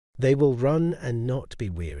They will run and not be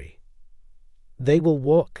weary. They will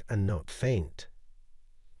walk and not faint.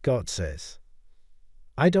 God says,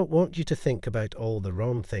 I don't want you to think about all the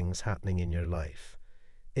wrong things happening in your life.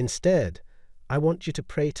 Instead, I want you to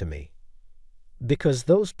pray to me, because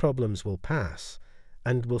those problems will pass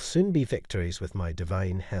and will soon be victories with my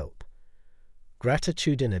divine help.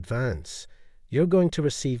 Gratitude in advance, you're going to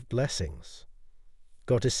receive blessings.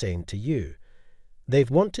 God is saying to you,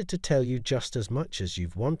 they've wanted to tell you just as much as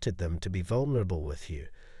you've wanted them to be vulnerable with you,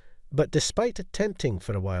 but despite attempting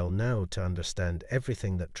for a while now to understand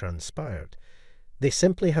everything that transpired, they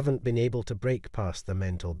simply haven't been able to break past the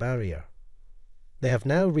mental barrier. They have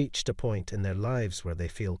now reached a point in their lives where they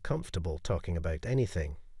feel comfortable talking about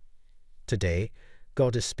anything. Today,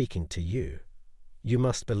 God is speaking to you. You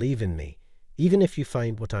must believe in me, even if you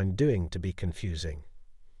find what I'm doing to be confusing.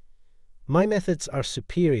 My methods are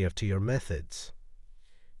superior to your methods.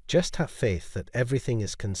 Just have faith that everything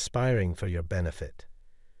is conspiring for your benefit.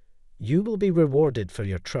 You will be rewarded for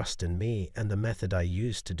your trust in me and the method I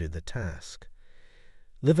use to do the task.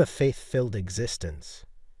 Live a faith-filled existence.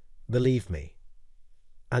 Believe me.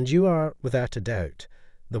 And you are, without a doubt,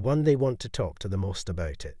 the one they want to talk to the most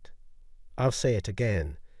about it. I'll say it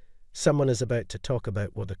again. Someone is about to talk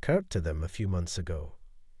about what occurred to them a few months ago.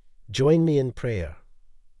 Join me in prayer.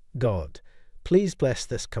 God, please bless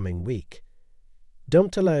this coming week.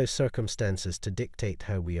 Don't allow circumstances to dictate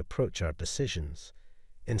how we approach our decisions.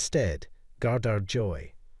 Instead, guard our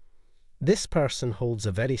joy. This person holds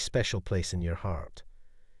a very special place in your heart.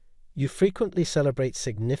 You frequently celebrate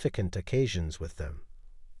significant occasions with them.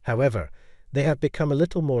 However, they have become a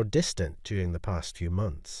little more distant during the past few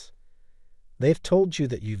months. They've told you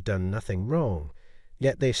that you've done nothing wrong,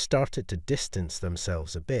 yet they've started to distance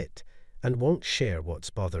themselves a bit and won't share what's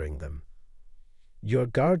bothering them. Your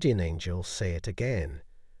guardian angels say it again.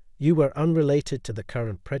 You were unrelated to the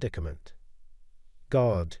current predicament.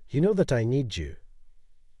 God, you know that I need you.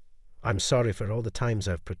 I'm sorry for all the times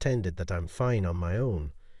I've pretended that I'm fine on my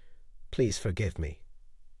own. Please forgive me.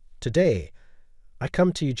 Today, I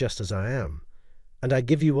come to you just as I am, and I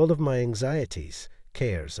give you all of my anxieties,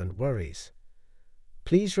 cares, and worries.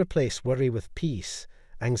 Please replace worry with peace,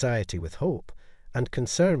 anxiety with hope, and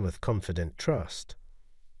concern with confident trust.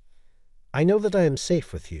 I know that I am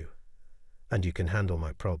safe with you, and you can handle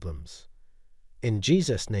my problems. In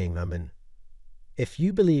Jesus' name, Amen. If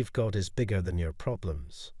you believe God is bigger than your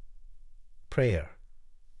problems, prayer.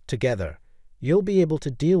 Together, you'll be able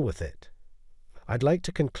to deal with it. I'd like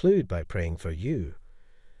to conclude by praying for you.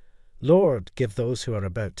 Lord, give those who are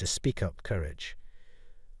about to speak up courage.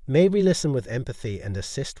 May we listen with empathy and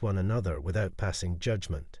assist one another without passing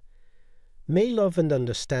judgment. May love and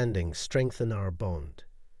understanding strengthen our bond.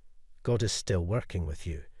 God is still working with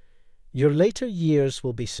you. Your later years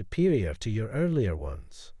will be superior to your earlier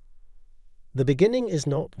ones. The beginning is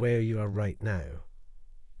not where you are right now.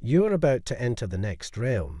 You are about to enter the next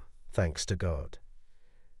realm, thanks to God.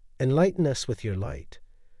 Enlighten us with your light.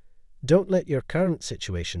 Don't let your current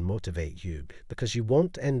situation motivate you, because you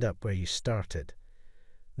won't end up where you started.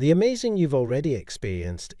 The amazing you've already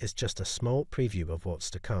experienced is just a small preview of what's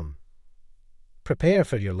to come. Prepare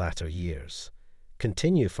for your latter years.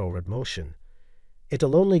 Continue forward motion.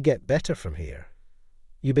 It'll only get better from here.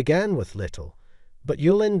 You began with little, but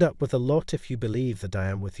you'll end up with a lot if you believe that I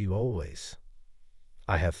am with you always.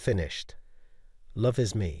 I have finished. Love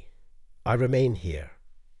is me. I remain here.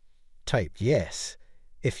 Type yes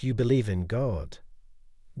if you believe in God.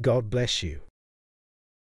 God bless you.